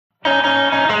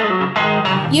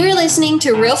You're listening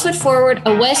to Reelfoot Forward,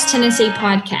 a West Tennessee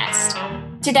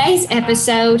podcast. Today's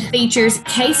episode features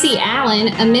Casey Allen,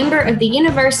 a member of the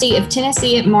University of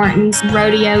Tennessee at Martin's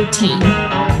rodeo team.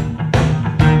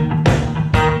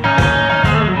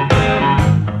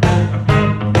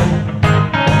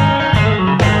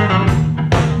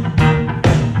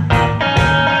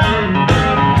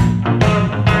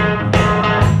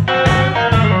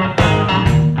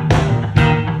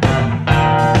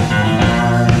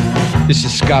 This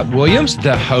is Scott Williams,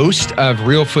 the host of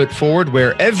Reelfoot Forward,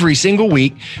 where every single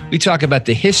week we talk about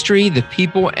the history, the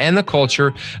people, and the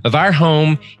culture of our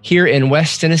home here in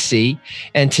West Tennessee.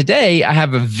 And today I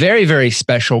have a very, very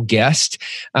special guest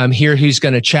here who's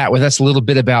going to chat with us a little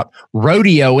bit about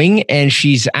rodeoing. And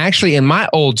she's actually in my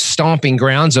old stomping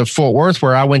grounds of Fort Worth,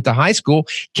 where I went to high school.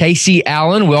 Casey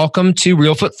Allen, welcome to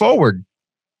Reelfoot Forward.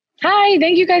 Hi,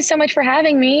 thank you guys so much for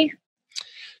having me.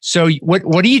 So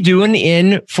what are you doing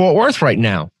in Fort Worth right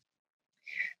now?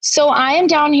 So I am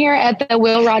down here at the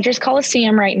Will Rogers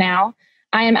Coliseum right now.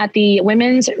 I am at the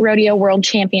Women's Rodeo World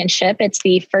Championship. It's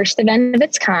the first event of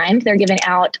its kind. They're giving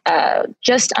out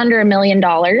just under $1 million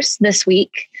this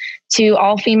week to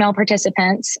all female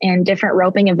participants in different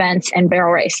roping events and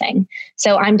barrel racing.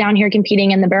 So I'm down here competing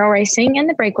in the barrel racing and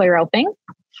the breakaway roping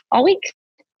all week.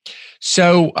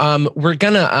 So we're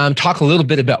going to talk a little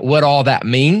bit about what all that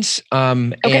means.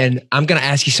 Okay. And I'm going to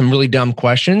ask you some really dumb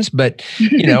questions, but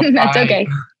you know, that's okay.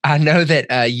 I know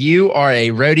that you are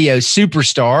a rodeo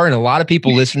superstar, and a lot of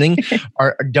people listening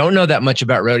don't know that much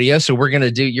about rodeo. So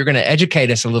you're going to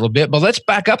educate us a little bit, but let's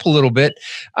back up a little bit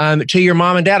to your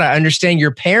mom and dad. I understand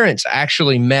your parents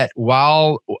actually met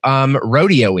while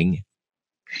rodeoing.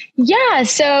 Yeah,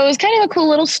 so it was kind of a cool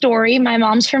little story. My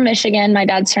mom's from Michigan. My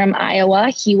dad's from Iowa.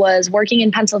 He was working in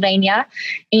Pennsylvania,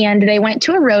 and they went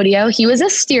to a rodeo. He was a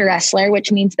steer wrestler, which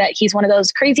means that he's one of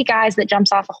those crazy guys that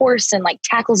jumps off a horse and like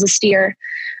tackles a steer.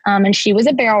 And she was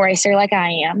a barrel racer like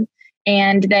I am.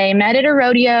 And they met at a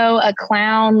rodeo. A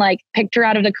clown like picked her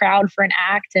out of the crowd for an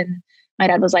act. And my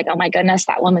dad was like, oh my goodness,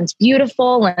 that woman's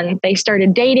beautiful. And they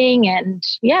started dating. And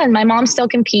yeah, and my mom still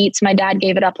competes. My dad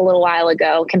gave it up a little while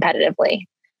ago competitively.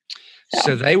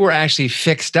 So they were actually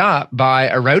fixed up by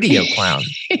a rodeo clown.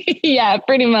 Yeah,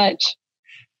 pretty much.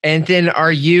 And then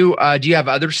do you have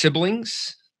other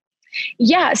siblings?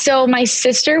 Yeah. So my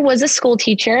sister was a school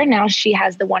teacher. Now she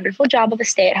has the wonderful job of a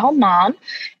stay-at-home mom.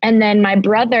 And then my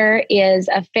brother is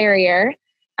a farrier,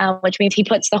 which means he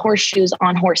puts the horseshoes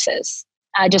on horses,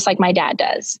 just like my dad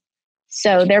does.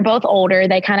 So they're both older.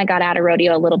 They kind of got out of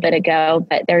rodeo a little bit ago,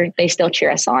 but they still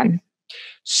cheer us on.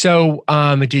 So,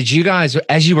 did you guys,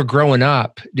 as you were growing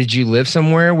up, did you live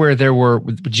somewhere where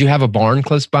did you have a barn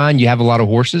close by and you have a lot of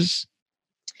horses?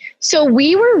 So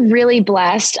we were really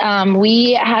blessed.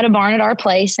 We had a barn at our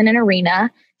place and an arena,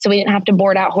 so we didn't have to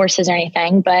board out horses or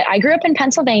anything. But I grew up in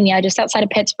Pennsylvania, just outside of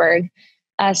Pittsburg.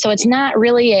 So it's not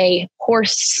really a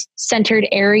horse-centered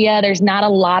area. There's not a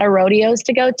lot of rodeos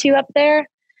to go to up there.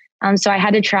 So I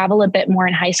had to travel a bit more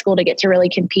in high school to get to really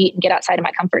compete and get outside of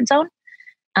my comfort zone.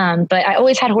 But I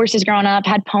always had horses growing up,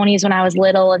 had ponies when I was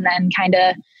little, and then kind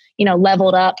of,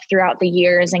 leveled up throughout the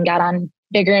years and got on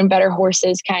bigger and better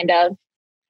horses kind of.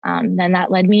 Then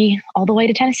that led me all the way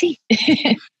to Tennessee.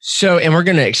 So, and we're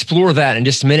going to explore that in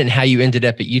just a minute and how you ended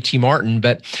up at UT Martin.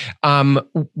 But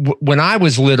when I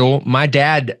was little, my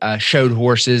dad showed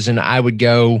horses, and I would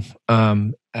go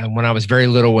when I was very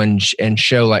little and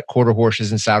show like quarter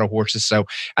horses and saddle horses. So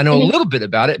I know a little bit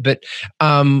about it, but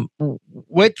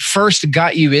what first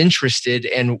got you interested,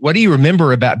 and what do you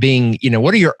remember about being,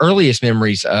 what are your earliest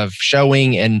memories of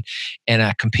showing and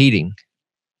competing?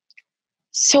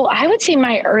 So I would say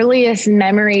my earliest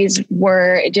memories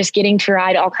were just getting to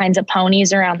ride all kinds of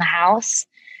ponies around the house.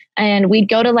 And we'd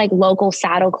go to like local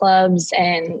saddle clubs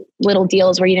and little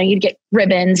deals where, you'd get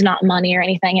ribbons, not money or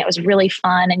anything. It was really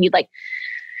fun. And you'd like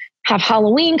have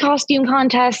Halloween costume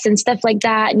contests and stuff like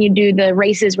that. And you'd do the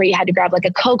races where you had to grab like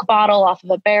a Coke bottle off of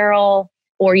a barrel,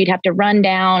 or you'd have to run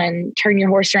down and turn your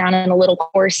horse around in a little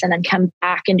course and then come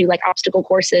back and do like obstacle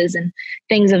courses and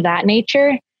things of that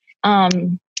nature.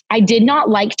 I did not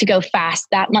like to go fast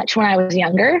that much when I was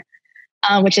younger,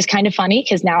 which is kind of funny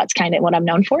because now it's kind of what I'm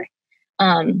known for.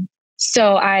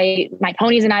 So my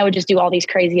ponies and I would just do all these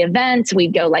crazy events.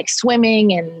 We'd go like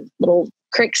swimming and little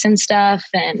creeks and stuff.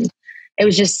 And it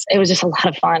was just a lot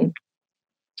of fun.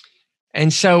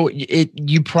 And so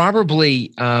you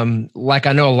probably, like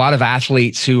I know a lot of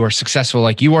athletes who are successful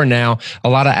like you are now, a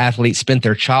lot of athletes spent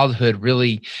their childhood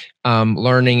really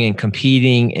learning and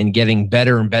competing and getting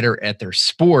better and better at their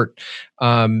sport.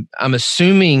 I'm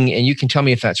assuming, and you can tell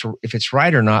me if it's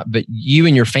right or not, but you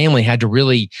and your family had to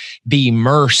really be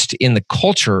immersed in the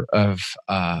culture of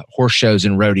horse shows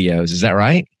and rodeos. Is that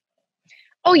right?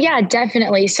 Oh yeah,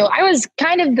 definitely. So I was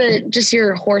kind of just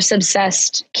your horse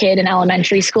obsessed kid in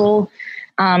elementary school.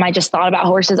 I just thought about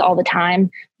horses all the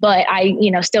time, but I,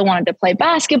 still wanted to play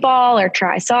basketball or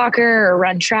try soccer or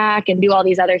run track and do all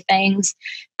these other things.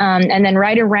 And then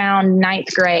right around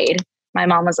ninth grade, my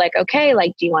mom was like, okay,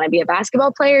 like, do you want to be a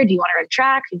basketball player? Do you want to run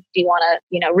track? Do you want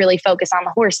to, really focus on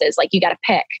the horses? Like, you got to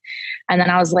pick. And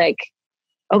then I was like,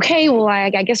 okay, well, I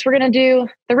guess we're going to do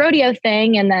the rodeo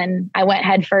thing. And then I went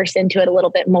head first into it a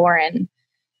little bit more. And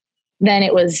then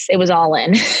it was all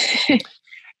in.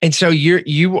 And so you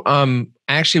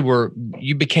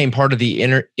became part of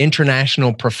the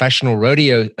International Professional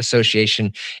Rodeo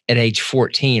Association at age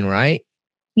 14, right?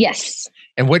 Yes.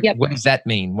 And what does that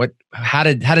mean? How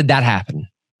did that happen?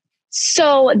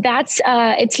 So that's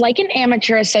it's like an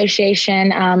amateur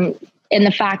association in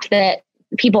the fact that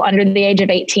people under the age of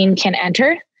 18 can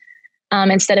enter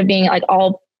instead of being like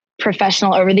all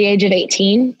professional over the age of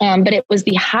 18. But it was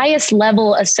the highest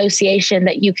level association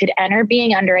that you could enter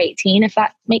being under 18, if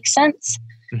that makes sense.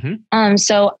 Mm-hmm.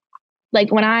 So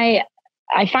like when I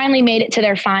finally made it to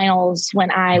their finals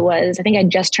when I think I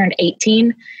just turned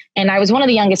 18, and I was one of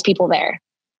the youngest people there.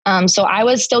 So I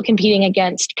was still competing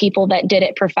against people that did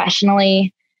it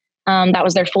professionally. That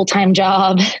was their full-time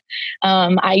job.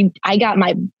 I got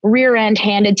my rear end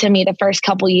handed to me the first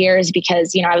couple years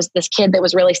because, I was this kid that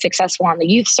was really successful on the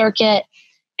youth circuit,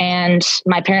 and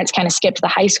my parents kind of skipped the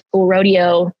high school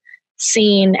rodeo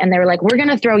scene, and they were like, we're going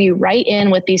to throw you right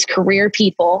in with these career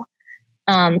people.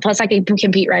 Plus I could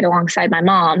compete right alongside my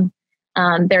mom.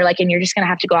 They're like, and you're just going to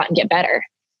have to go out and get better.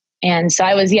 And so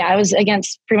I was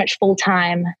against pretty much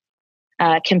full-time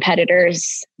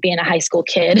competitors being a high school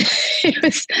kid.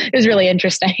 It was really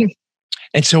interesting.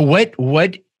 And so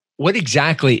what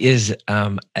exactly is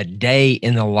a day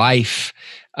in the life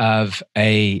of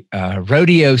a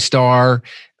rodeo star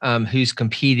who's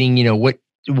competing?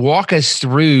 Walk us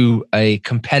through a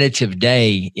competitive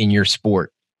day in your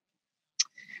sport.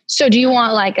 So do you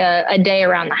want like a day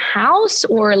around the house,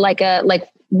 or like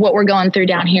what we're going through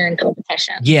down here in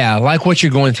competition? Yeah, like what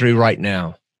you're going through right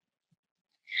now.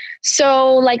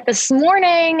 So like this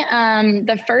morning,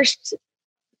 the first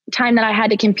time that I had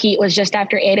to compete was just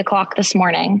after 8:00 this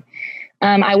morning.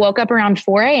 I woke up around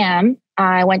 4 a.m.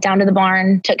 I went down to the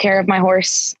barn, took care of my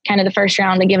horse, kind of the first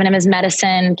round of giving him his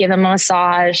medicine, give him a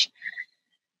massage,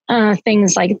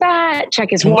 things like that, check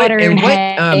his water.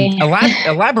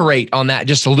 Elaborate on that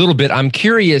just a little bit. I'm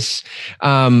curious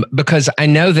because I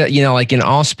know that, like in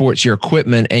all sports, your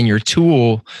equipment and your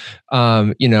tool,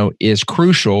 is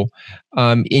crucial.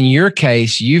 In your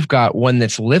case, you've got one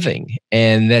that's living,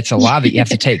 and that's a lot that you have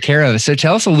to take care of. So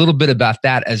tell us a little bit about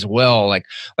that as well. Like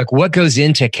what goes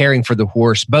into caring for the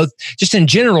horse, both just in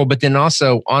general, but then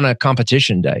also on a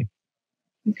competition day.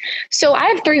 So I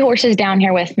have 3 horses down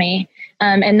here with me.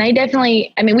 And they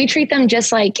definitely, we treat them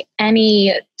just like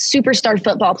any superstar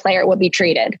football player would be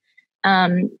treated.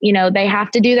 They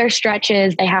have to do their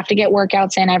stretches. They have to get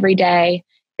workouts in every day.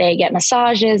 They get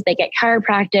massages, they get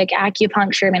chiropractic,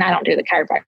 acupuncture. I don't do the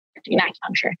chiropractic and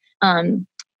acupuncture.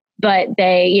 But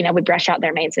they, we brush out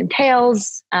their manes and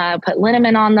tails, put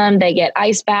liniment on them. They get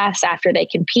ice baths after they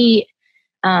compete.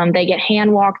 They get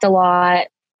hand walked a lot.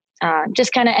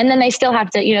 Just kind of, and then they still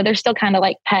have to, they're still kind of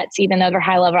like pets, even though they're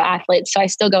high level athletes. So I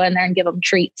still go in there and give them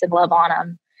treats and love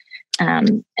on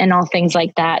them, and all things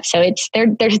like that. So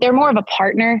they're more of a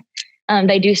partner.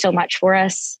 They do so much for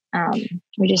us.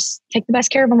 We just take the best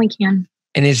care of them we can.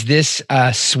 And is this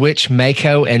switch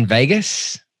Mako and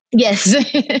Vegas? Yes.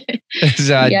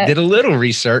 I did a little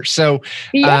research. So,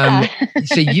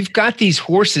 so you've got these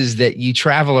horses that you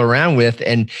travel around with,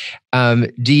 and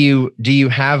do you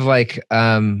have like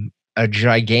a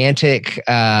gigantic,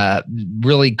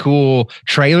 really cool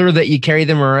trailer that you carry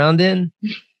them around in?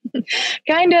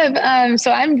 Kind of.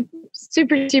 So I'm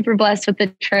super, super blessed with the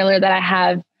trailer that I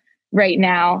have right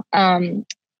now.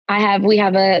 We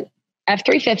have a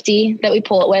F350 that we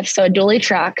pull it with, so a dually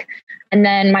truck. And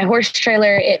then my horse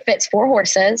trailer, it fits 4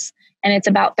 horses, and it's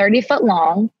about 30 foot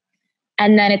long.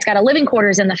 And then it's got a living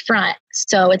quarters in the front.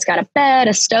 So it's got a bed,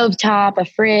 a stovetop, a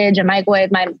fridge, a microwave.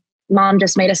 My mom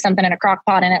just made us something in a crock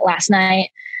pot in it last night.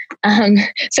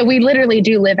 So we literally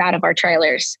do live out of our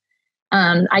trailers.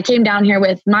 I came down here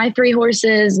with my 3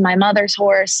 horses, my mother's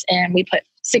horse, and we put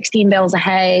 16 bales of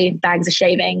hay, bags of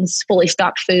shavings, fully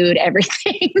stocked food,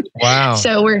 everything. Wow.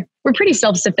 So we're pretty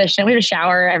self-sufficient. We have a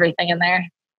shower, everything in there.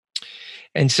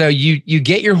 And so you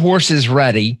get your horses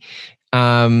ready.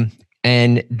 And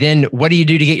then what do you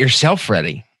do to get yourself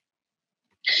ready?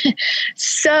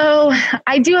 So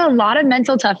I do a lot of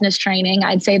mental toughness training.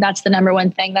 I'd say that's the number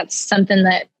one thing. That's something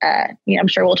that, I'm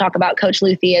sure we'll talk about. Coach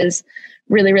Luthi is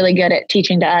really, really good at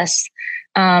teaching to us.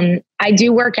 I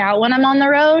do work out when I'm on the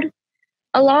road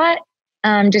a lot,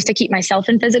 just to keep myself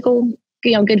in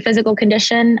good physical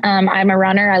condition. I'm a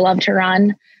runner. I love to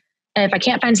run. And if I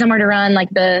can't find somewhere to run, like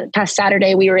the past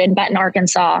Saturday, we were in Benton,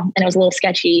 Arkansas, and it was a little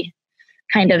sketchy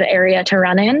kind of area to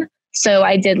run in. So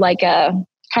I did like a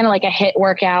HIIT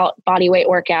workout, body weight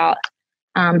workout,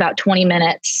 about 20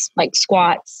 minutes, like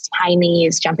squats, high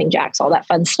knees, jumping jacks, all that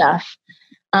fun stuff.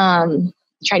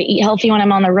 Try to eat healthy when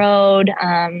I'm on the road.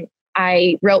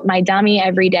 I rope my dummy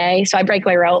every day. So I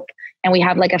breakaway rope, and we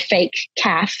have like a fake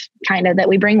calf kind of that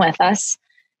we bring with us.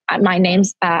 I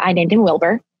named him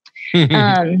Wilbur.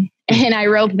 And I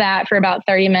rope that for about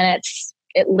 30 minutes,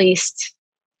 at least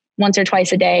once or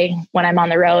twice a day when I'm on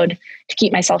the road, to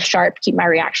keep myself sharp, keep my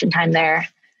reaction time there.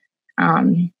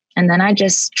 And then I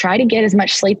just try to get as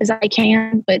much sleep as I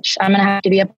can, which I'm going to have to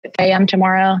be up at 8 a.m.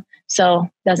 tomorrow. So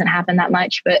it doesn't happen that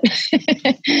much, but.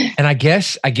 And I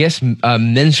guess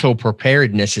mental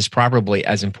preparedness is probably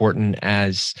as important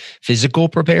as physical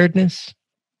preparedness.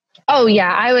 Oh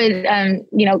yeah. I would,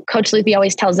 Coach Luthi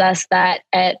always tells us that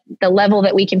at the level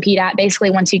that we compete at,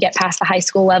 basically once you get past the high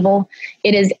school level,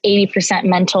 it is 80%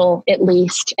 mental at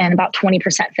least, and about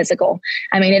 20% physical.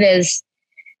 I mean, it is,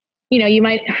 you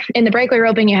might, in the breakaway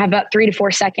roping, you have about 3 to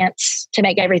 4 seconds to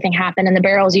make everything happen. In the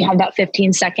barrels, you have about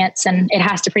 15 seconds, and it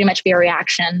has to pretty much be a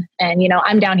reaction. And,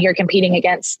 I'm down here competing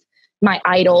against my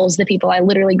idols, the people I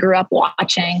literally grew up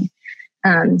watching.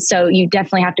 So you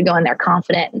definitely have to go in there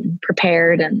confident and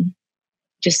prepared and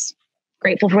just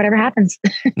grateful for whatever happens.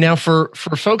 Now, for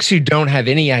folks who don't have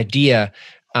any idea,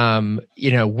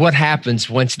 what happens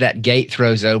once that gate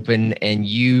throws open and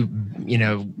you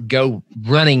go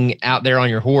running out there on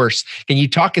your horse, can you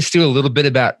talk us through a little bit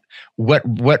about what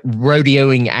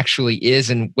rodeoing actually is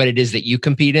and what it is that you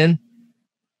compete in?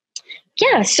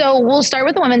 Yeah, so we'll start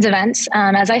with the women's events.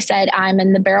 As I said, I'm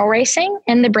in the barrel racing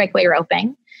and the breakaway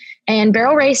roping. And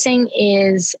barrel racing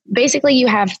is basically you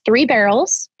have 3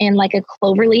 barrels in like a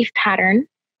cloverleaf pattern,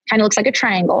 kind of looks like a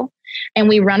triangle. And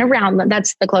we run around them.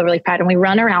 That's the cloverleaf pattern. We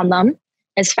run around them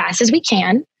as fast as we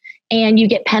can. And you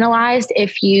get penalized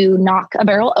if you knock a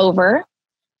barrel over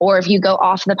or if you go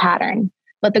off the pattern.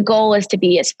 But the goal is to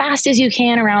be as fast as you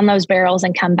can around those barrels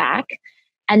and come back.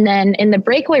 And then in the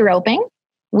breakaway roping,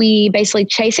 we basically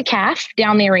chase a calf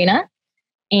down the arena,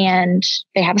 and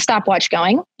they have a stopwatch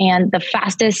going, and the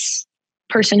fastest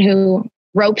person who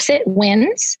ropes it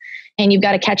wins, and you've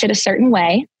got to catch it a certain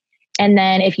way. And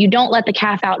then if you don't let the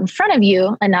calf out in front of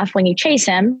you enough when you chase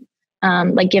him,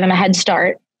 like give him a head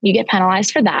start, you get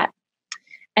penalized for that.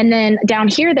 And then down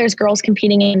here, there's girls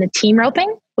competing in the team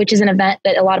roping, which is an event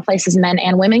that a lot of places men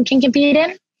and women can compete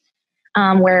in,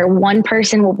 where one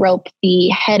person will rope the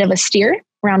head of a steer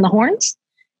around the horns,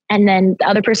 and then the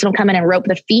other person will come in and rope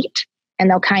the feet, and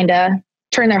they'll kind of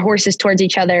turn their horses towards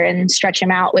each other and stretch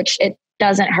them out, which it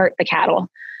doesn't hurt the cattle.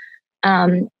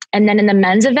 And then in the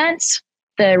men's events,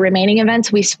 the remaining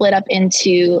events, we split up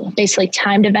into basically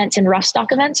timed events and rough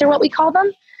stock events, are what we call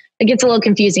them. It gets a little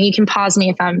confusing. You can pause me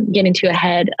if I'm getting too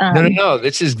ahead. No.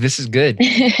 This is good.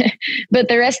 But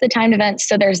the rest of the timed events,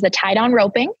 so there's the tie down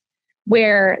roping,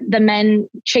 where the men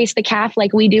chase the calf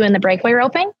like we do in the breakaway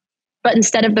roping. But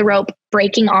instead of the rope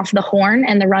breaking off the horn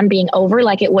and the run being over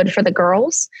like it would for the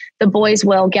girls, the boys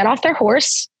will get off their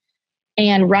horse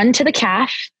and run to the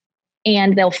calf,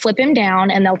 and they'll flip him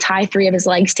down and they'll tie 3 of his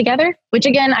legs together, which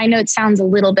again, I know it sounds a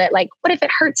little bit like, what if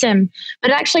it hurts him? But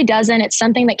it actually doesn't. It's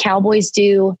something that cowboys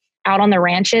do out on the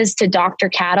ranches to doctor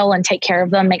cattle and take care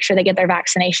of them, make sure they get their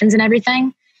vaccinations and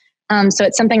everything. So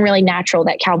it's something really natural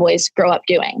that cowboys grow up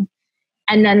doing.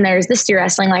 And then there's the steer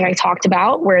wrestling, like I talked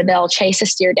about, where they'll chase a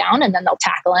steer down and then they'll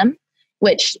tackle him,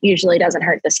 which usually doesn't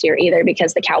hurt the steer either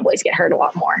because the cowboys get hurt a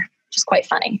lot more, which is quite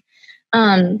funny.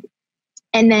 And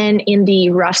then in the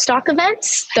rough stock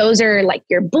events, those are like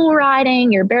your bull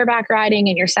riding, your bareback riding,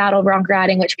 and your saddle bronc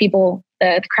riding, which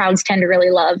the crowds tend to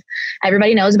really love.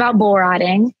 Everybody knows about bull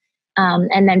riding.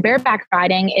 And then bareback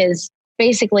riding is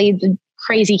basically the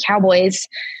crazy cowboys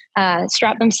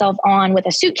strap themselves on with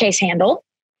a suitcase handle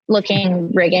looking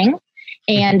rigging,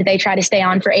 and they try to stay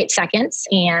on for 8 seconds,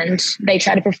 and they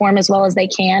try to perform as well as they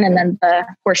can. And then the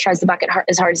horse tries to buck it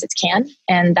as hard as it can.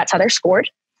 And that's how they're scored.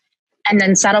 And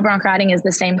then saddle bronc riding is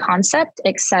the same concept,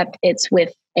 except it's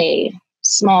with a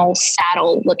small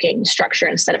saddle looking structure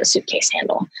instead of a suitcase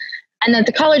handle. And then at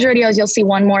the college rodeos, you'll see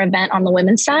one more event on the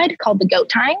women's side called the goat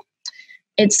tying.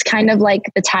 It's kind of like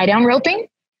the tie down roping,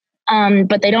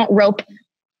 but they don't rope.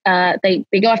 They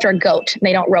go after a goat.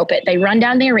 They don't rope it. They run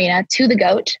down the arena to the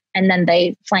goat, and then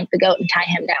they flank the goat and tie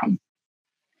him down.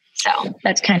 So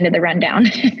that's kind of the rundown.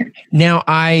 Now,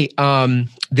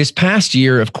 this past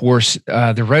year, of course,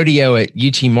 the rodeo at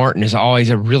UT Martin is always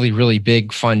a really, really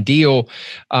big, fun deal.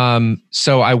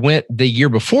 So I went the year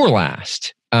before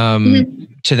last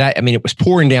to that. I mean, it was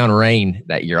pouring down rain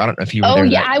that year. I don't know if you were there. Oh,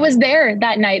 yeah, I was there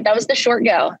that night. That was the short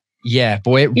go. Yeah,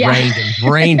 boy, it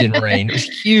rained and rained. It was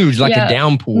huge, like a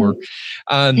downpour.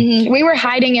 We were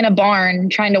hiding in a barn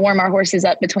trying to warm our horses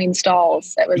up between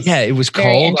stalls. It was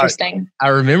very cold. Interesting. I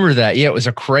remember that. Yeah, it was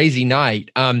a crazy night.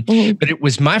 But it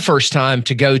was my first time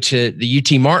to go to the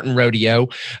UT Martin Rodeo.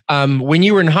 When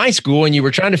you were in high school and you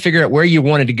were trying to figure out where you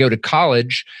wanted to go to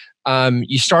college,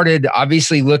 you started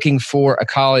obviously looking for a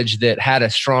college that had a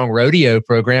strong rodeo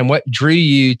program. What drew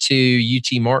you to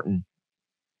UT Martin?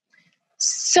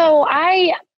 So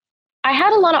I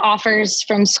had a lot of offers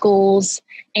from schools,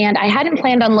 and I hadn't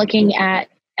planned on looking at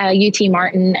UT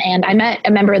Martin. And I met a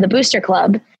member of the Booster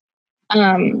Club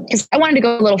because I wanted to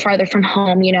go a little farther from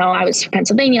home. You know, I was from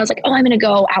Pennsylvania. I was like, oh, I'm going to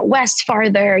go out west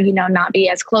farther, you know, not be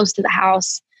as close to the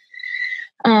house.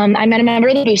 I met a member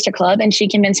of the Booster Club, and she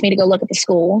convinced me to go look at the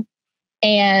school.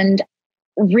 And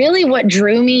really what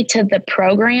drew me to the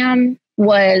program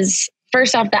was,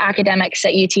 first off, the academics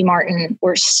at UT Martin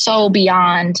were so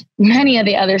beyond many of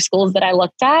the other schools that I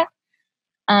looked at.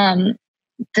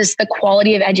 The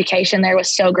quality of education there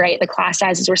was so great. The class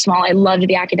sizes were small. I loved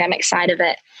the academic side of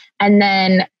it. And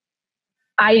then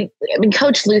I mean,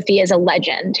 Coach Luthi is a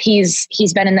legend. He's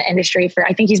been in the industry for,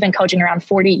 I think he's been coaching around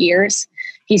 40 years.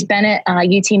 He's been at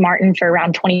UT Martin for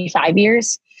around 25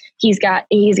 years. He's got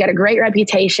a great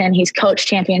reputation. He's coached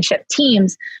championship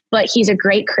teams, but he's a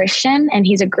great Christian and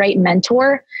he's a great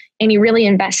mentor. And he really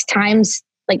invests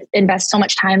so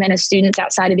much time in his students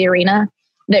outside of the arena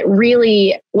that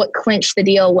really what clinched the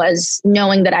deal was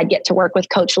knowing that I'd get to work with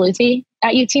Coach Luthi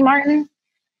at UT Martin.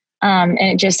 And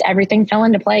it just, everything fell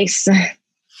into place.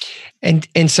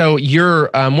 And so you're,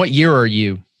 what year are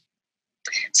you?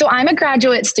 So I'm a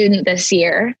graduate student this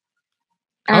year.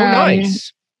 Oh,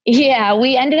 nice. Yeah,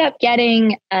 we ended up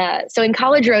getting, so in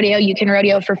college rodeo, you can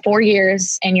rodeo for 4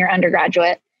 years and you're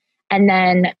undergraduate. And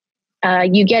then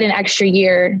you get an extra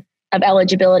year of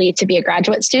eligibility to be a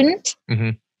graduate student.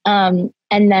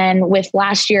 And then with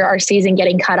last year, our season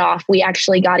getting cut off, we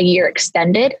actually got a year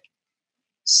extended.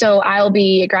 So I'll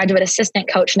be a graduate assistant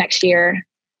coach next year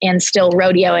and still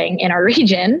rodeoing in our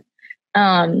region.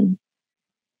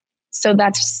 So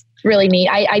that's really neat.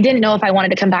 I didn't know if I wanted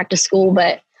to come back to school,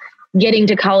 but getting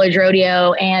to college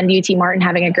rodeo and UT Martin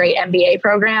having a great MBA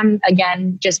program,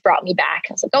 again, just brought me back.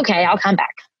 I was like, okay, I'll come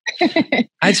back.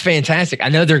 That's fantastic. I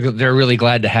know they're really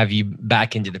glad to have you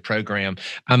back into the program.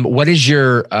 What is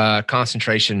your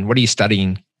concentration? What are you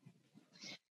studying?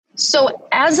 So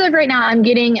as of right now, I'm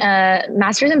getting a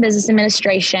master's in business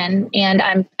administration, and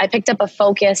I picked up a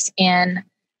focus in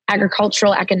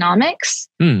agricultural economics.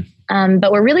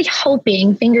 But we're really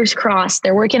hoping, fingers crossed,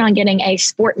 they're working on getting a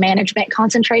sport management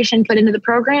concentration put into the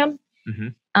program.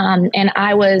 And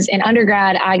I was in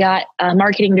undergrad, I got a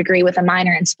marketing degree with a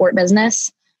minor in sport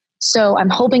business. So I'm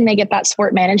hoping they get that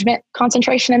sport management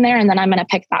concentration in there, and then I'm going to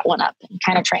pick that one up and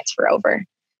kind of transfer over.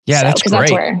 Yeah, that's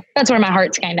great. That's where my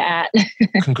heart's kind of at.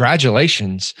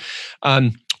 Congratulations.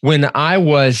 When I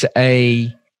was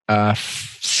a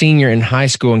senior in high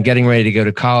school and getting ready to go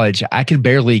to college, I could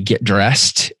barely get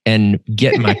dressed and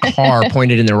get my car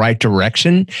pointed in the right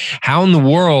direction. How in the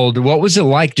world, what was it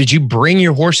like? Did you bring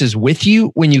your horses with you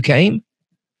when you came?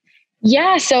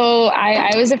 Yeah, so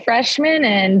I was a freshman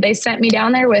and they sent me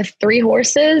down there with 3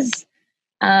 horses.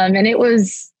 And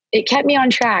it kept me on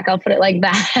track. I'll put it like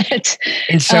that.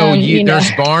 And so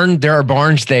there are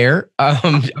barns there.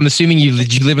 I'm assuming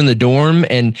did you live in the dorm,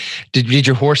 and did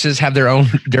your horses have their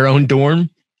own dorm?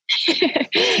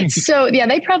 So yeah,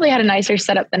 they probably had a nicer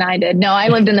setup than I did. No, I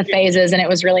lived in the phases and it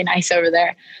was really nice over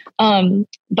there.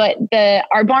 But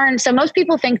our barn, so most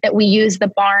people think that we use the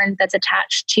barn that's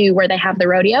attached to where they have the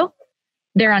rodeo.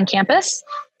 They're on campus.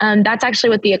 That's actually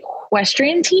what the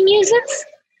equestrian team uses.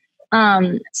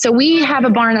 So we have a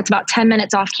barn that's about 10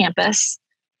 minutes off campus,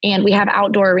 and we have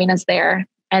outdoor arenas there.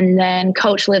 And then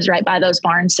Coach lives right by those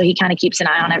barns, so he kind of keeps an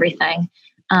eye on everything.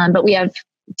 But we have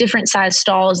different size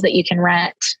stalls that you can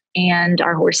rent, and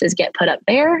our horses get put up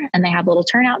there, and they have little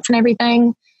turnouts and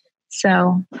everything.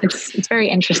 So it's very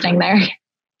interesting there.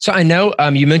 So I know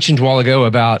you mentioned a while ago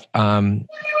about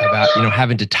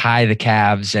having to tie the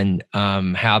calves and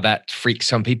how that freaks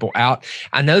some people out.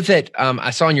 I know that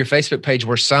I saw on your Facebook page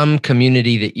where some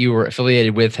community that you were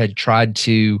affiliated with had tried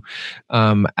to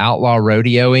outlaw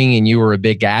rodeoing, and you were a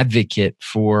big advocate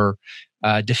for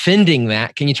defending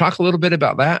that. Can you talk a little bit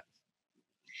about that?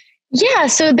 Yeah,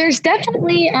 so there's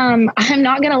definitely, I'm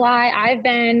not going to lie, I've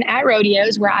been at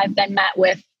rodeos where I've been met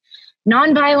with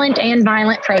nonviolent and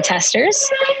violent protesters.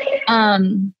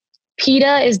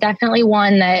 PETA is definitely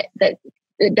one that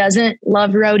doesn't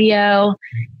love rodeo.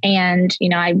 And,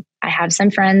 I have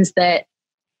some friends that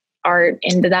are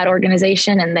into that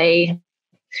organization and they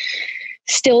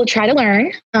still try to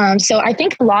learn. So I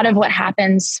think a lot of what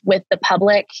happens with the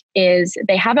public is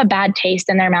they have a bad taste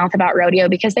in their mouth about rodeo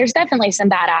because there's definitely some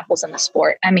bad apples in the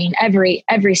sport. I mean, every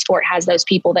sport has those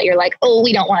people that you're like, oh,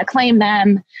 we don't want to claim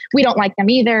them. We don't like them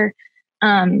either.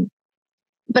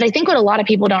 But I think what a lot of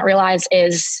people don't realize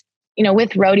is,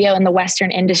 with rodeo and the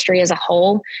Western industry as a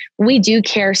whole, we do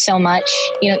care so much,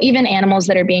 even animals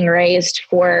that are being raised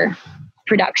for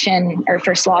production or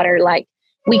for slaughter, like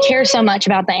we care so much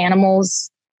about the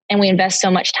animals and we invest so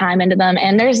much time into them.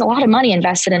 And there's a lot of money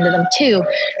invested into them too,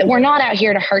 that we're not out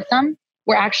here to hurt them.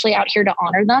 We're actually out here to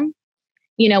honor them.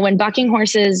 When bucking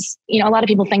horses, a lot of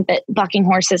people think that bucking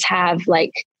horses have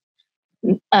like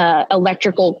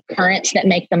electrical currents that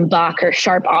make them buck or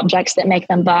sharp objects that make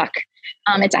them buck.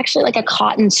 It's actually like a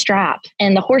cotton strap,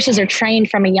 and the horses are trained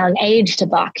from a young age to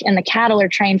buck, and the cattle are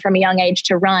trained from a young age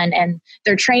to run, and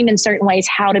they're trained in certain ways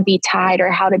how to be tied or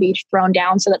how to be thrown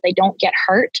down so that they don't get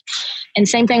hurt. And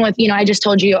same thing with, I just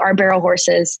told you our barrel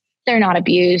horses, they're not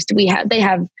abused. They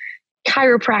have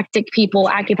chiropractic people,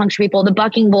 acupuncture people. The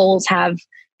bucking bulls have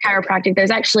chiropractic.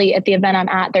 There's actually, at the event I'm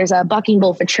at, there's a bucking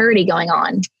bull futurity going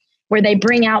on, where they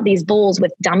bring out these bulls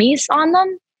with dummies on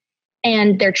them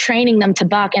and they're training them to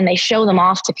buck and they show them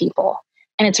off to people.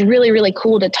 And it's really, really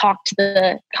cool to talk to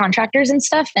the contractors and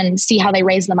stuff and see how they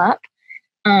raise them up.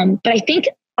 But I think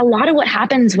a lot of what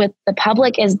happens with the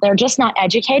public is they're just not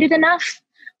educated enough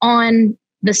on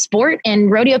the sport, and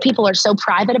rodeo people are so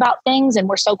private about things and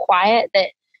we're so quiet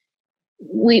that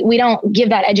we don't give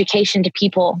that education to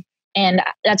people. And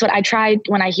that's what I try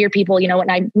when I hear people, when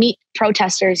I meet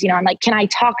protesters, I'm like, can I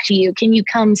talk to you? Can you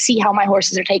come see how my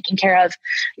horses are taken care of?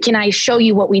 Can I show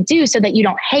you what we do so that you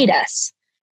don't hate us?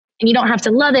 And you don't have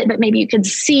to love it, but maybe you could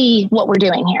see what we're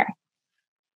doing here.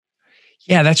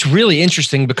 Yeah, that's really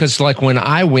interesting because like when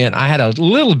I went, I had a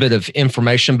little bit of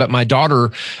information, but my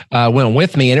daughter went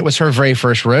with me and it was her very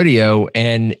first rodeo.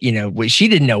 And, she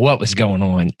didn't know what was going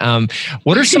on.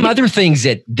 What are some other things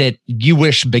that you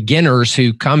wish beginners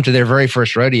who come to their very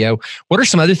first rodeo, what are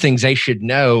some other things they should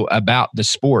know about the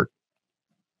sport?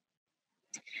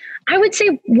 I would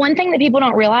say one thing that people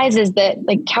don't realize is that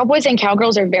like cowboys and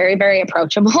cowgirls are very, very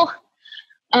approachable.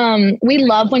 We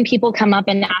love when people come up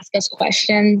and ask us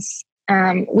questions.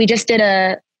 We just did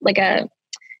a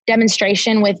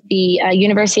demonstration with the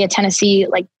University of Tennessee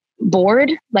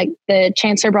board, the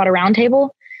chancellor brought a round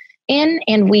table in,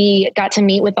 and we got to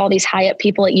meet with all these high up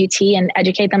people at UT and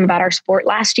educate them about our sport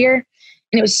last year.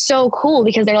 And it was so cool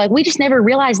because they're like, we just never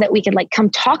realized that we could come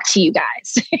talk to you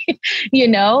guys.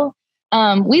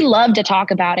 We love to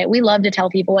talk about it. We love to tell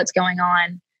people what's going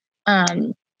on.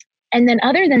 And then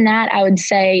other than that, I would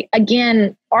say,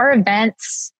 again, our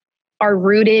events are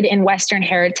rooted in Western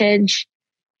heritage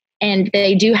and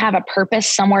they do have a purpose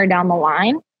somewhere down the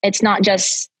line. It's not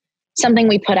just something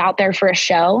we put out there for a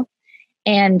show.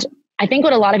 And I think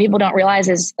what a lot of people don't realize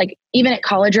is even at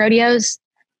college rodeos,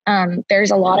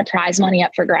 there's a lot of prize money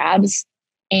up for grabs.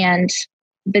 And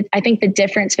I think the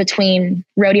difference between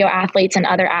rodeo athletes and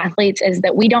other athletes is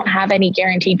that we don't have any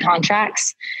guaranteed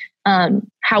contracts.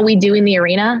 How we do in the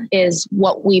arena is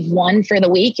what we've won for the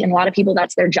week. And a lot of people,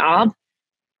 that's their job.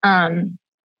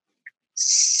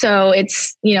 So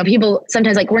it's, people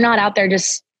sometimes we're not out there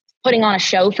just putting on a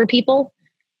show for people.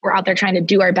 We're out there trying to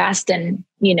do our best and,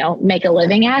 make a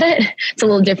living at it. It's a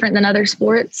little different than other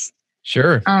sports.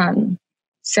 Sure.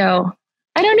 So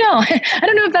I don't know. I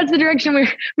don't know if that's the direction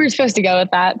we're supposed to go with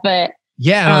that, but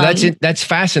yeah, no, that's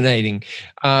fascinating.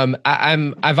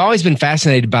 I've always been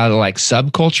fascinated by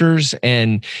subcultures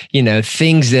and,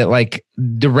 things that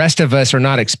the rest of us are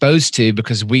not exposed to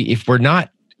because if we're not,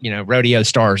 rodeo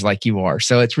stars like you are.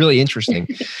 So it's really interesting.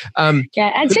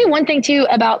 Yeah. I'd say one thing too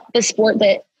about the sport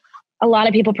that a lot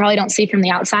of people probably don't see from the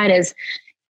outside is,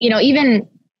 even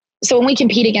so when we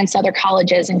compete against other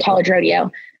colleges and college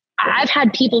rodeo, I've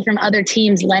had people from other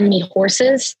teams lend me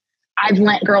horses. I've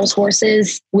lent girls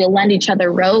horses. We'll lend each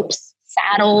other ropes,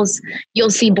 saddles. You'll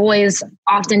see boys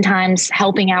oftentimes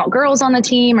helping out girls on the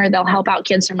team, or they'll help out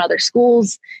kids from other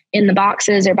schools in the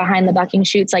boxes or behind the bucking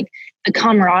chutes. Like, the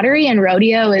camaraderie in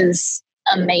rodeo is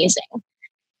amazing.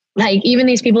 Like, even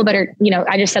these people that are,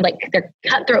 I just said, like, they're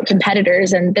cutthroat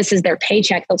competitors and this is their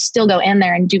paycheck, they'll still go in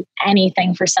there and do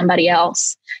anything for somebody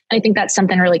else. And I think that's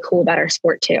something really cool about our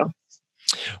sport too.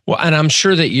 Well, and I'm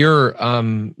sure that you're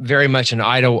very much an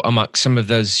idol among some of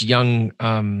those young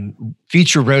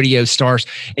future rodeo stars.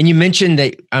 And you mentioned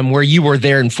that where you were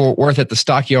there in Fort Worth at the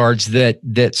stockyards,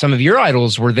 that some of your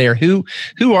idols were there. Who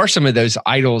are some of those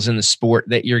idols in the sport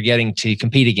that you're getting to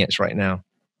compete against right now?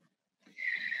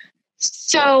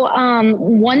 So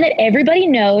one that everybody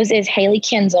knows is Haley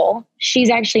Kinzel. She's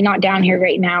actually not down here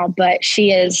right now, but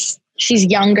she's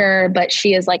younger, but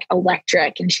she is like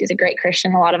electric and she's a great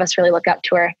Christian. A lot of us really look up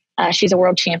to her. She's a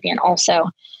world champion also.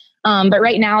 But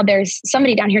right now there's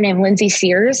somebody down here named Lindsay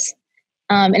Sears.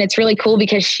 And it's really cool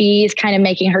because she's kind of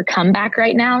making her comeback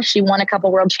right now. She won a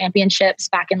couple world championships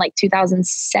back in like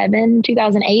 2007,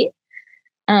 2008.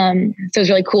 So it's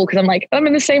really cool because I'm like, I'm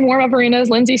in the same warm-up arena as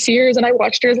Lindsay Sears and I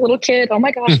watched her as a little kid. Oh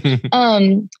my gosh.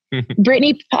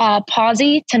 Brittany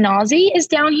Pazzi Tanazi is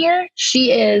down here.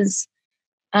 She is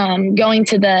going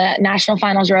to the National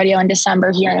Finals Rodeo in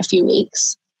December here in a few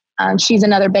weeks. She's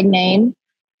another big name.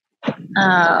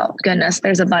 Oh goodness,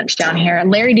 there's a bunch down here.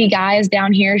 Larry D. Guy is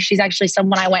down here. She's actually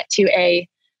someone I went to a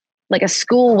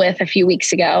school with a few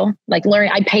weeks ago.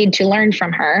 I paid to learn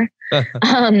from her.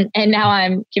 And now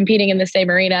I'm competing in the same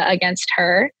arena against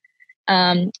her.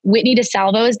 Whitney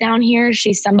DeSalvo is down here.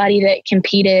 She's somebody that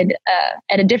competed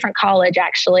at a different college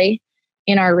actually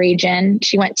in our region.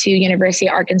 She went to University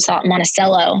of Arkansas at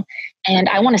Monticello. And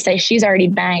I want to say she's already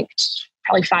banked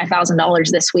probably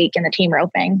 $5,000 this week in the team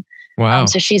roping. Wow.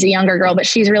 So she's a younger girl, but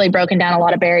she's really broken down a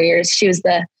lot of barriers. She's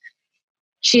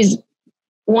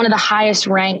one of the highest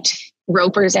ranked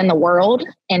ropers in the world,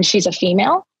 and she's a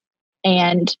female.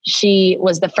 And she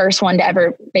was the first one to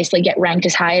ever basically get ranked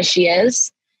as high as she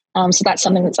is. So that's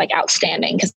something that's like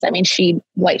outstanding because she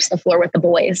wipes the floor with the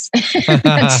boys.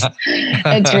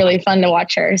 It's really fun to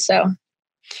watch her. So,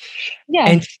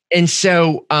 yeah. And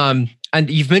so, and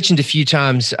you've mentioned a few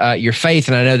times your faith,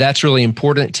 and I know that's really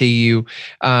important to you.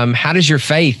 How does your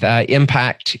faith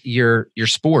impact your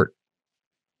sport?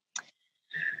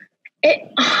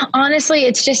 Honestly,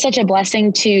 it's just such a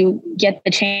blessing to get the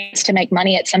chance to make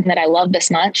money at something that I love this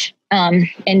much, and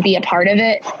be a part of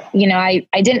it.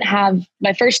 I didn't have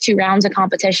my first 2 rounds of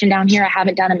competition down here. I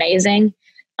haven't done amazing,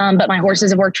 but my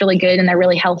horses have worked really good and they're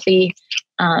really healthy.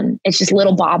 It's just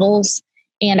little bobbles.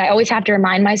 And I always have to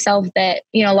remind myself that,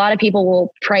 a lot of people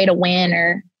will pray to win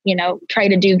or, try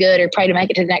to do good or pray to make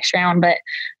it to the next round. But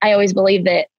I always believe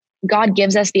that God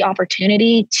gives us the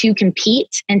opportunity to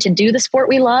compete and to do the sport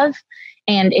we love.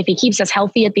 And if he keeps us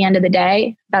healthy at the end of the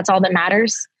day, that's all that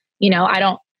matters.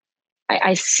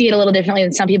 I see it a little differently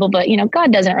than some people, but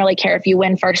God doesn't really care if you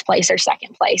win first place or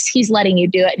second place. He's letting you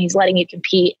do it and he's letting you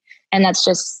compete. And that's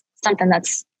just something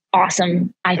that's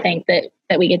awesome. I think that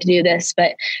we get to do this,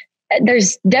 but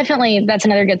there's definitely, that's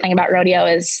another good thing about rodeo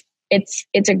is it's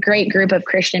a great group of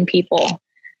Christian people.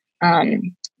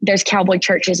 There's cowboy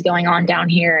churches going on down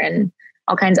here and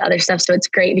all kinds of other stuff. So it's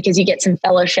great because you get some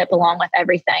fellowship along with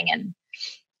everything. And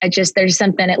there's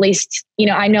something, at least,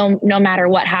 I know no matter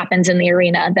what happens in the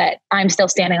arena that I'm still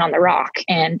standing on the rock.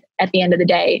 And at the end of the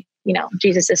day,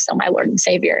 Jesus is still my Lord and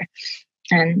Savior.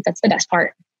 And that's the best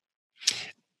part.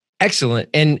 Excellent.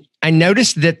 And I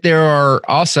noticed that there are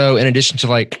also, in addition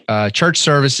to church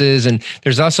services, and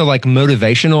there's also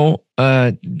motivational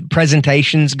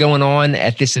presentations going on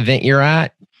at this event you're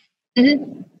at.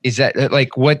 Mm-hmm. Is that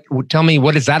tell me,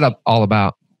 what is that all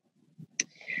about?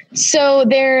 So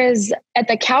there's, at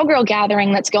the Cowgirl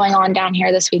Gathering that's going on down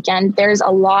here this weekend, there's a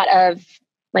lot of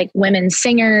women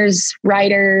singers,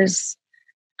 writers,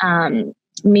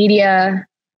 media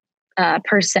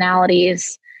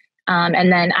personalities,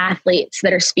 and then athletes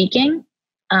that are speaking,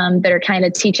 that are kind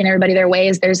of teaching everybody their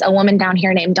ways. There's a woman down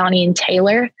here named Donnie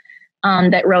Taylor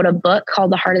that wrote a book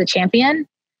called The Heart of the Champion.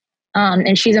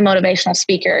 And she's a motivational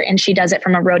speaker and she does it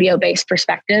from a rodeo-based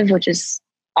perspective, which is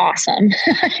awesome.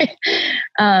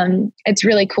 It's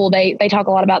really cool. They talk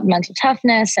a lot about mental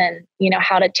toughness and,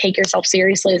 how to take yourself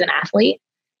seriously as an athlete.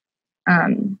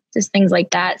 Just things like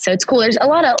that. So it's cool. There's a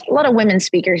lot of women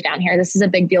speakers down here. This is a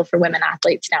big deal for women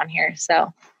athletes down here.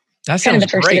 So that's kind of the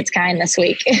first of its kind this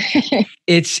week.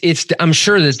 I'm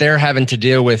sure that they're having to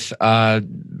deal with,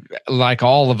 like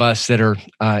all of us that are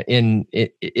in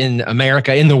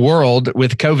America, in the world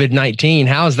with COVID-19.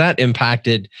 How has that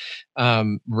impacted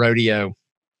rodeo?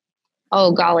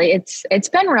 Oh golly, it's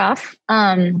been rough.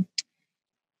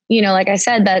 like I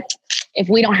said, that if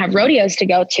we don't have rodeos to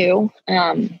go to,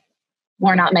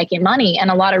 we're not making money.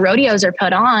 And a lot of rodeos are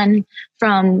put on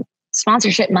from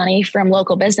sponsorship money from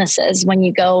local businesses when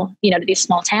you go, to these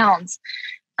small towns.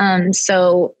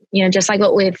 So, just like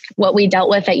what we dealt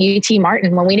with at UT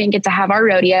Martin, when we didn't get to have our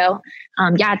rodeo,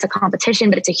 it's a competition,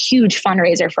 but it's a huge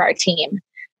fundraiser for our team.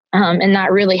 And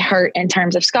that really hurt in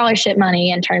terms of scholarship money,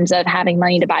 in terms of having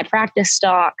money to buy practice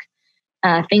stock,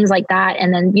 things like that.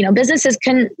 And then, businesses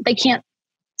they can't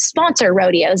sponsor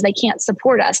rodeos. They can't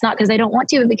support us, not because they don't want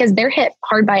to, but because they're hit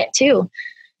hard by it too.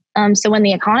 So when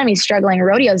the economy is struggling,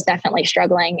 rodeo is definitely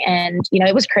struggling. And,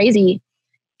 it was crazy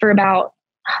for about,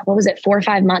 4 or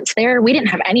 5 months there. We didn't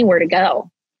have anywhere to go.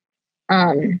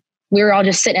 We were all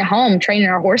just sitting at home training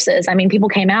our horses. I mean, people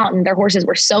came out and their horses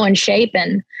were so in shape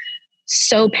and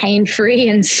so pain-free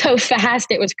and so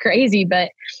fast. It was crazy,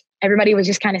 but everybody was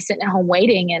just kind of sitting at home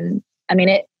waiting. And I mean,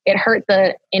 it hurt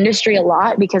the industry a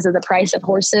lot because of the price of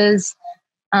horses.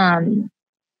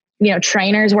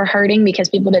 Trainers were hurting because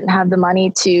people didn't have the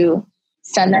money to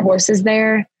send their horses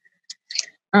there.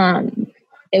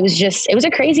 It was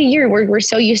a crazy year. We're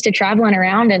so used to traveling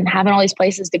around and having all these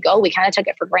places to go. We kind of took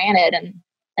it for granted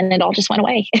and it all just went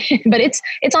away. But it's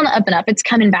on the up and up. It's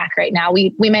coming back right now.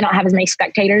 We may not have as many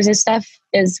spectators and stuff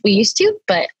as we used to,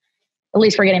 but at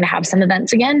least we're getting to have some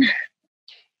events again.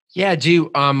 Yeah.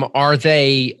 Are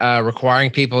they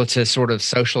requiring people to sort of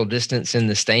social distance in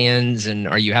the stands, and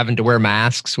are you having to wear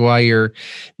masks while you're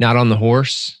not on the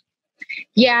horse?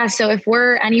 Yeah. So if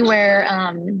we're anywhere,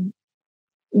 on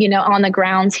the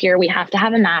grounds here, we have to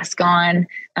have a mask on.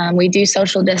 We do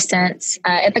social distance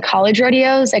at the college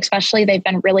rodeos, especially. They've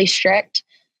been really strict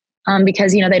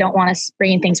because, they don't want us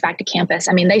bringing things back to campus.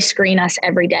 I mean, they screen us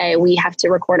every day. We have to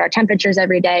record our temperatures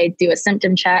every day, do a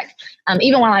symptom check.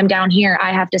 Even while I'm down here,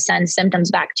 I have to send symptoms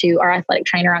back to our athletic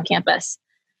trainer on campus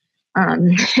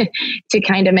to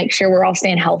kind of make sure we're all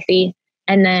staying healthy.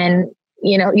 And then,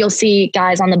 you'll see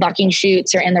guys on the bucking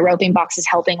chutes or in the roping boxes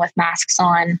helping with masks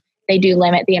on. They do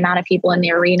limit the amount of people in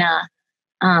the arena,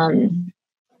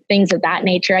 things of that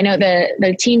nature. I know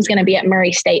the team's going to be at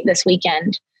Murray State this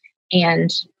weekend,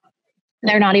 and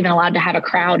they're not even allowed to have a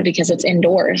crowd because it's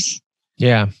indoors.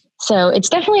 Yeah. So it's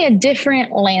definitely a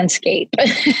different landscape.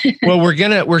 Well,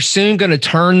 we're soon gonna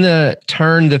turn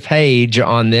the page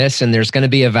on this, and there's going to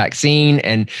be a vaccine,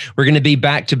 and we're going to be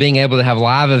back to being able to have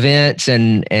live events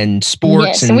and sports.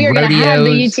 Yes, and we are going to have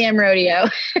the UTM rodeo.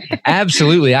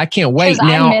 Absolutely, I can't wait.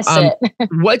 Now, I miss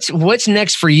it. what's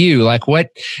next for you? Like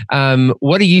what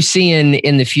are you seeing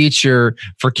in the future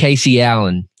for Casey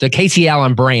Allen, the Casey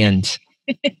Allen brand?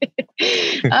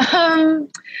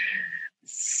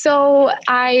 So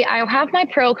I'll have my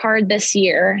pro card this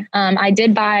year. I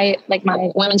did buy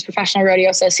my Women's Professional Rodeo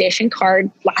Association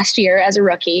card last year as a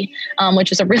rookie,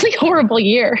 which was a really horrible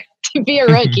year to be a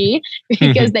rookie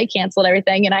because they canceled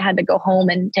everything and I had to go home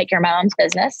and take care of my mom's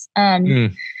business.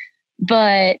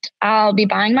 But I'll be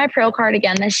buying my pro card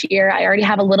again this year. I already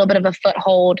have a little bit of a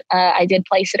foothold. I did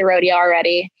place at a rodeo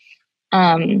already.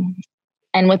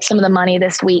 And with some of the money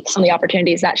this week, some of the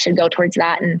opportunities that should go towards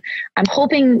that. And I'm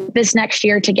hoping this next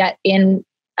year to get in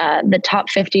the top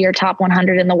 50 or top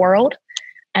 100 in the world.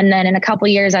 And then in a couple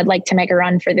of years, I'd like to make a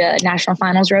run for the National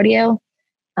Finals Rodeo,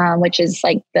 which is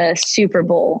like the Super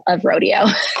Bowl of rodeo.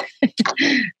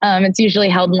 It's usually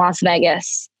held in Las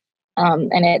Vegas.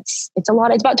 And it's a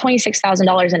lot. It's about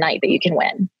 $26,000 a night that you can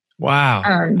win. Wow.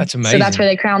 That's amazing. So that's where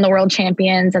they crown the world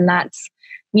champions. And that's,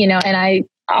 and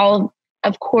I'll,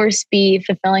 of course, be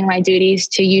fulfilling my duties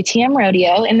to UTM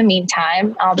Rodeo. In the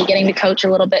meantime, I'll be getting to coach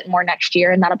a little bit more next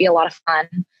year, and that'll be a lot of fun.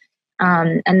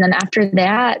 And then after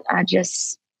that, I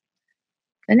guess,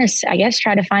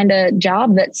 try to find a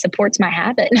job that supports my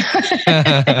habit.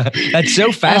 That's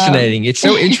so fascinating. It's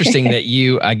so interesting that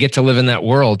you get to live in that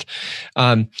world.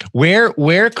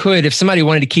 Where could, if somebody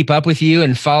wanted to keep up with you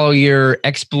and follow your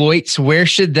exploits, where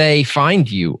should they find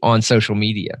you on social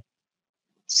media?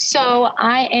 So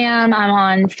I'm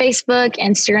on Facebook,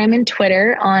 Instagram, and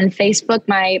Twitter. On Facebook,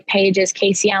 my page is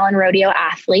Casey Allen Rodeo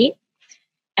Athlete.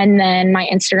 And then my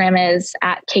Instagram is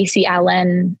at Casey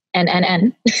Allen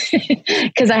NNN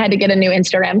because I had to get a new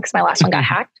Instagram because my last one got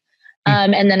hacked.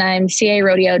 And then I'm CA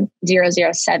Rodeo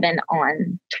 007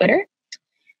 on Twitter.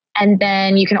 And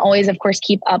then you can always, of course,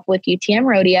 keep up with UTM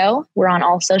Rodeo. We're on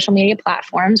all social media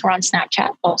platforms. We're on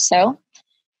Snapchat also.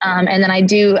 And then I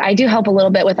do help a little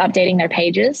bit with updating their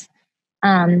pages.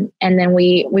 And then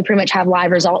we pretty much have live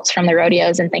results from the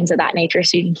rodeos and things of that nature.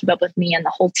 So you can keep up with me and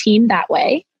the whole team that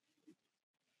way.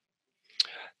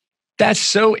 That's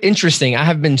so interesting. I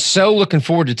have been so looking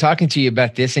forward to talking to you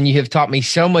about this, and you have taught me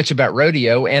so much about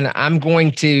rodeo, and I'm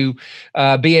going to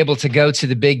be able to go to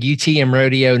the big UTM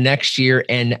rodeo next year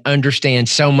and understand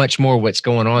so much more what's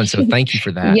going on. So thank you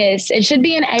for that. Yes, it should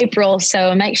be in April.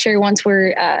 So make sure once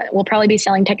we'll probably be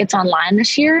selling tickets online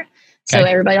this year. So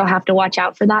everybody will have to watch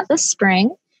out for that this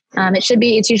spring.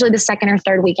 It's usually the second or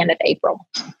third weekend of April.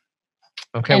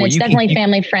 Okay. And it's definitely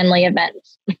family-friendly event.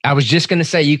 I was just going to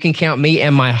say, you can count me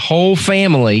and my whole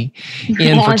family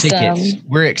in for tickets.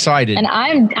 We're excited. And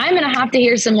I'm going to have to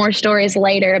hear some more stories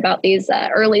later about these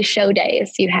early show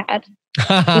days you had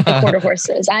with the quarter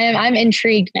horses. I'm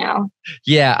intrigued now.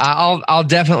 Yeah, I'll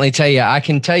definitely tell you. I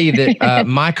can tell you that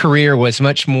my career was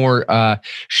much more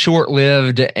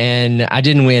short-lived, and I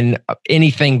didn't win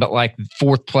anything but like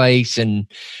fourth place and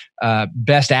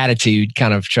best attitude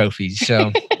kind of trophies.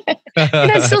 So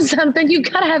that's still something. You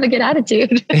gotta have a good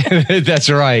attitude. That's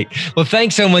right. Well,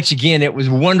 thanks so much again. It was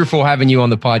wonderful having you on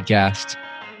the podcast.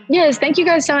 Yes, thank you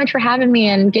guys so much for having me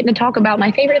and getting to talk about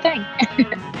my favorite thing.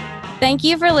 Thank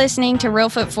you for listening to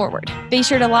Reelfoot Forward. Be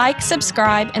sure to like,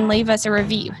 subscribe, and leave us a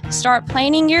review. Start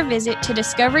planning your visit to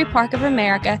Discovery Park of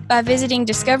America by visiting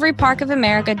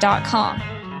discoveryparkofamerica.com.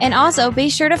 And also be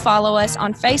sure to follow us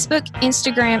on Facebook,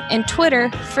 Instagram, and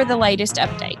Twitter for the latest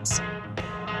updates.